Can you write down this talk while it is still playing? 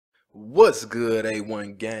What's good,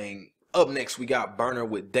 A1 gang? Up next, we got Berna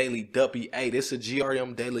with Daily Duppy. Hey, this is a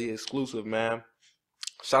GRM Daily exclusive, man.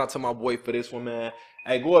 Shout out to my boy for this one, man.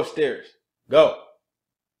 Hey, go upstairs. Go.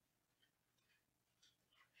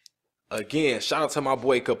 Again, shout out to my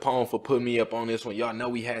boy Capone for putting me up on this one. Y'all know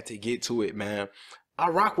we had to get to it, man. I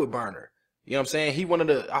rock with Berna. You know what I'm saying? He one of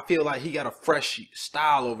the, I feel like he got a fresh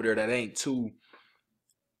style over there that ain't too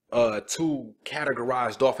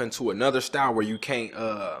categorized off into another style where you can't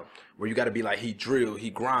where you got to be like he drill, he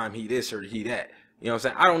grime, he this or he that. You know what I'm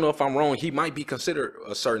saying? I don't know if I'm wrong. He might be considered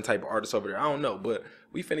a certain type of artist over there. I don't know, but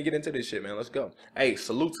we finna get into this shit, man. Let's go. Hey,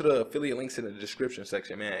 salute to the affiliate links in the description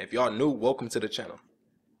section, man. If y'all new, welcome to the channel.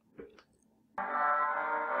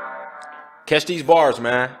 Catch these bars,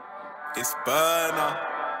 man. It's Berna.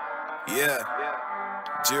 Yeah.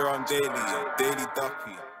 Jerome Daily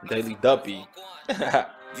Duppy. Daily Duppy.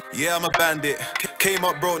 Yeah, I'm a bandit. Came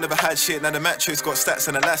up broke, never had shit. Now the mattress got stats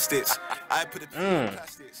and elastics. I put it in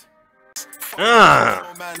plastics.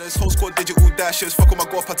 Man, this whole squad digital dashes. Fuck on my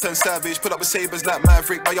golf, I turn savage. Put up with sabers like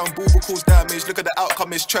Maverick. My young boo will cause damage. Look at the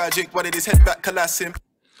outcome, it's tragic. Why did his head back collapsing?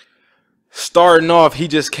 Starting off, he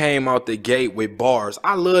just came out the gate with bars.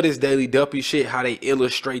 I love this Daily Duppy shit, how they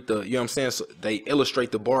illustrate the, you know what I'm saying? So they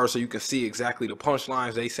illustrate the bars so you can see exactly the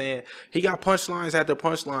punchlines they saying. He got punchlines after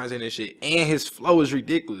punchlines in this shit. And his flow is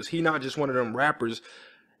ridiculous. He not just one of them rappers.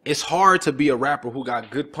 It's hard to be a rapper who got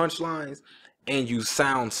good punchlines and you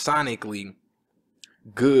sound sonically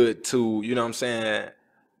good to, you know what I'm saying,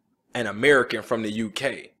 an American from the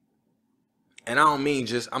UK. And I don't mean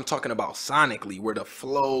just, I'm talking about sonically, where the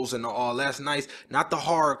flows and all that's nice. Not the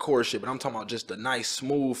hardcore shit, but I'm talking about just the nice,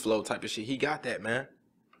 smooth flow type of shit. He got that, man.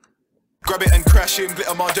 Grab it and crash him,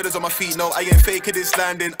 glitter margellers on my feet, no, I ain't faking this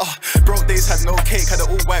landing. Broke days had no cake, had the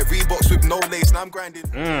all white Reeboks with no lace, now I'm grinding.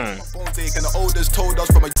 My phone's ache, and the olders told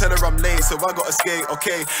us from a tell her I'm late, so I gotta skate,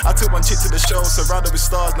 okay. I took one chick to the show, surrounded with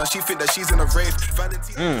stars, now she think that she's in a rave.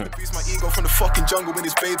 Valentine abused my ego from the fucking jungle when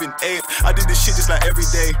it's bathing, ayy. I did this shit just like every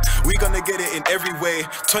day, we gonna get it in every way.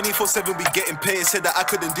 24/7 we getting paid, said that I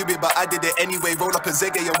couldn't do it, but I did it anyway. Roll up a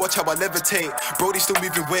Zege and watch how I levitate. Brody still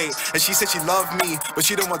moving weight, and she said she loved me, but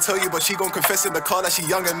she don't want to tell you, but she gon' confess in the car that she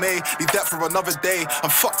young and may leave that for another day. I'm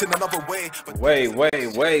fucked in another way. But wait,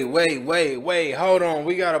 hold on,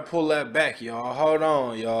 we gotta pull that back, y'all. Hold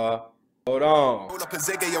on, y'all. Hold on. Roll up a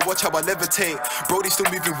Zege and watch how I levitate. Brody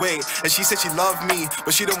still moving weight, and she said she loved me,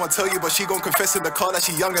 but she don't want to tell you, but she gon' confess in the car that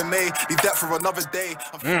she young and may leave that for another day.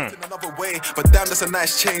 I'm fucked in another way, but damn, that's a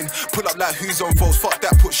nice chain. Pull up like who's on throats, fuck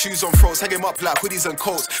that, put shoes on throats, hang him up like hoodies and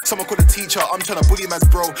coats. Someone called a teacher, I'm trying to bully man's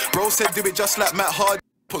bro. Bro said do it just like Matt Hard.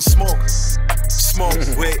 Put smoke,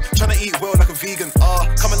 wait, tryna eat well like a vegan,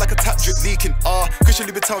 coming like a tap drip leaking, Christian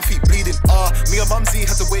Louboutin feet bleeding, me and Mumsy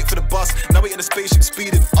had to wait for the bus, now we in the spaceship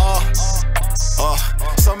speeding,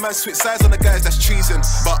 some man switch sides on the guys, that's treason,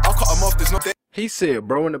 but I'll cut him off, there's no day. He said,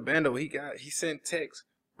 bro in the bando, he sent text,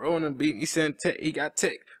 bro in the beat, he got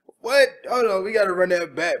text. What? Hold on, we gotta run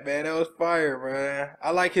that back, man. That was fire, man.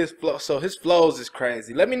 I like his flow, so his flows is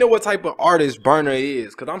crazy. Let me know what type of artist Berna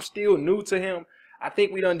is, cause I'm still new to him. I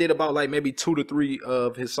think we done did about like maybe 2 to 3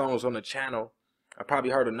 of his songs on the channel. I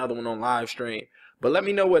probably heard another one on live stream. But let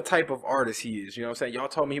me know what type of artist he is. You know what I'm saying? Y'all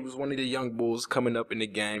told me he was one of the young bulls coming up in the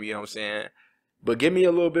game. You know what I'm saying? But give me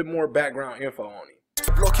a little bit more background info on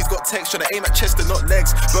him. Block, he's got text, trying to aim at chest and not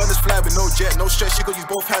legs. Burners fly with no jet, no stress, she gon' use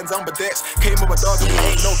both hands on decks. Came with my dog and we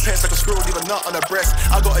ain't no pets, like a squirrel, leave a nut on her breast.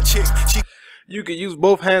 I got a chick, she... You can use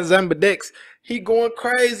both hands ambidex. He going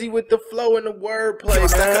crazy with the flow and the wordplay, man.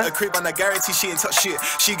 Stack at a crib and I guarantee she ain't touch shit.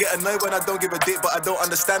 She get annoyed when I don't give a dick, but I don't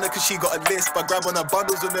understand her cause she got a list. But grab on her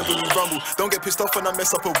bundles whenever we rumble. Don't get pissed off when I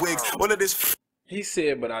mess up a wig. All of this he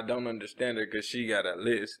said, but I don't understand her cause she got a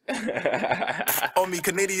list. on me,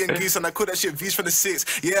 Canadian geese, and I call that shit views from the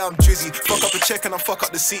 6. Yeah, I'm drizzy. Fuck up a check and I fuck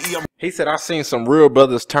up the city. He said, I seen some real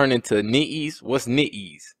brothers turn into nitties. What's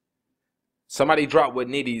nitties? Somebody drop what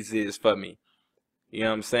nitties is for me. You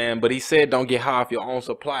know what I'm saying? But he said don't get high off your own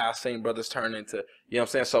supply. I seen brothers turn into, you know what I'm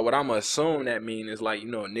saying? So what I'm going to assume that mean is like, you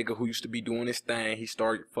know, a nigga who used to be doing his thing, he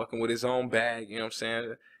started fucking with his own bag, you know what I'm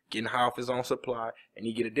saying? Getting high off his own supply, and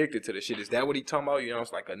he get addicted to the shit. Is that what he talking about? You know,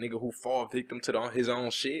 it's like a nigga who fall victim to his own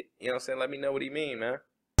shit. You know what I'm saying? Let me know what he mean, man.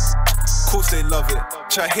 Course they love it.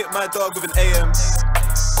 Try hit my dog with an AM.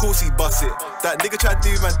 Course he bust it. That nigga try to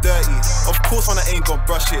do man dirty. Of course when I ain't gon'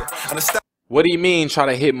 brush it. And I what do you mean try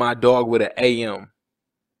to hit my dog with an AM?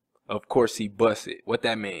 Of course he bust it. What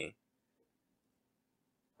that mean?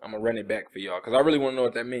 I'm gonna run it back for y'all because I really want to know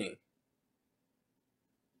what that mean.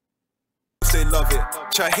 They love it.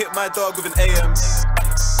 Try hit my dog with an AM.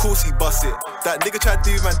 course he bust it. That nigga tried to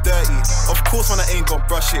do man dirty. Of course man, I ain't gon'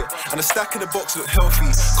 brush it. And the stack in the box look healthy.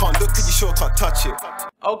 Can't look cause you sure can't touch it.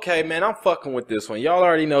 Okay, man, I'm fucking with this one. Y'all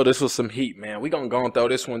already know this was some heat, man. We gonna go and throw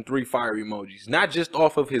this one 3 fire emojis. Not just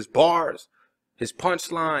off of his bars, his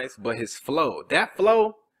punchlines, but his flow. That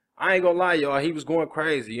flow, I ain't gonna lie, y'all, he was going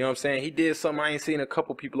crazy. You know what I'm saying? He did something I ain't seen a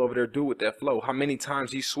couple people over there do with that flow. How many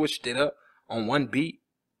times he switched it up on one beat?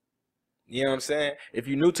 You know what I'm saying? If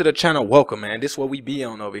you're new to the channel, welcome, man. This is what we be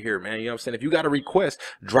on over here, man. You know what I'm saying? If you got a request,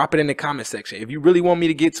 drop it in the comment section. If you really want me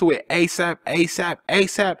to get to it ASAP, ASAP,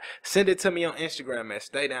 ASAP, send it to me on Instagram at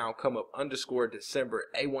staydown, come up _December,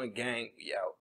 A1 gang, we out.